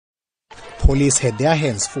Police had their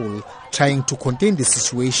hands full trying to contain the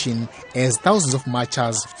situation as thousands of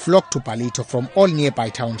marchers flocked to Ballito from all nearby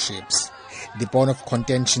townships. The bone of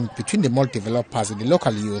contention between the mall developers and the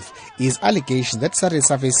local youth is allegations that started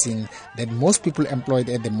surfacing that most people employed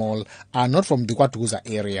at the mall are not from the KwaDukuza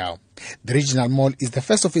area. The regional mall is the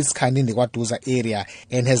first of its kind in the KwaDukuza area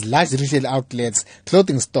and has large retail outlets,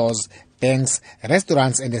 clothing stores, banks,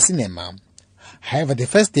 restaurants and a cinema. However, the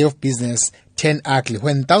first day of business turned ugly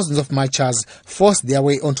when thousands of marchers forced their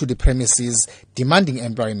way onto the premises demanding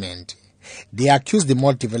employment. They accused the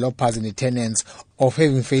mall developers and the tenants of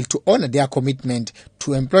having failed to honor their commitment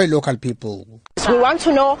to employ local people. We want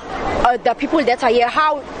to know the people that are here,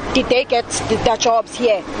 how did they get their jobs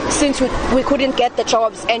here, since we couldn't get the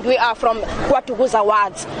jobs and we are from KwaDukuza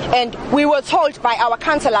wards. And we were told by our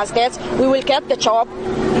councillors that we will get the job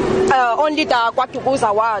only the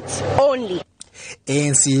KwaDukuza wards only.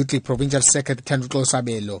 ANCYL Provincial Secretary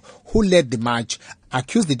Ramatlodi, who led the march,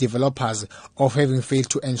 accused the developers of having failed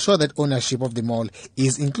to ensure that ownership of the mall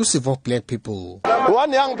is inclusive of black people. We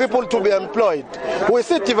want young people to be employed. We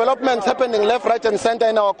see developments happening left, right and center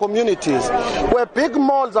in our communities where big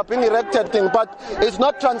malls are being erected, but it's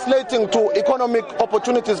not translating to economic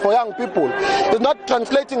opportunities for young people. It's not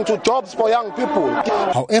translating to jobs for young people.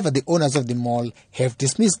 However, the owners of the mall have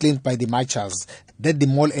dismissed claims by the marchers that the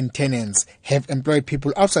mall and tenants have employed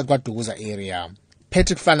people outside KwaDukuza area.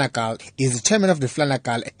 Patrick Flanagal is the chairman of the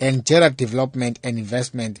Flanagal and Gerard Development and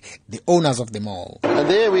Investment, the owners of the mall. And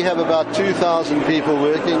there we have about 2,000 people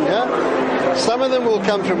working here. Some of them will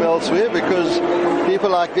come from elsewhere because people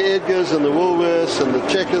like the Edgars and the Woolworths and the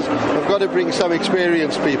Checkers have got to bring some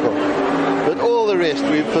experienced people. But all the rest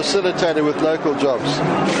we've facilitated with local jobs.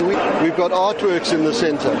 We've got artworks in the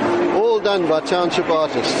centre, all done by township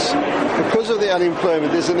artists. Because of the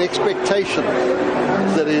unemployment, there's an expectation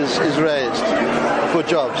that is raised for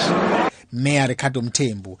jobs. Mayor Ricardo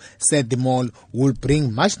Mthembu said the mall will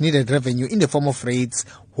bring much needed revenue in the form of rates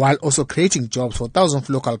while also creating jobs for thousands of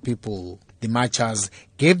local people. The marchers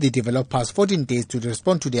gave the developers 14 days to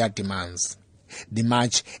respond to their demands. The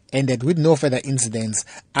march ended with no further incidents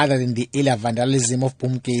other than the earlier vandalism of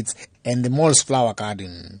boom gates and the mall's flower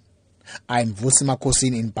garden. I'm Vusi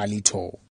Makhosini in Ballito.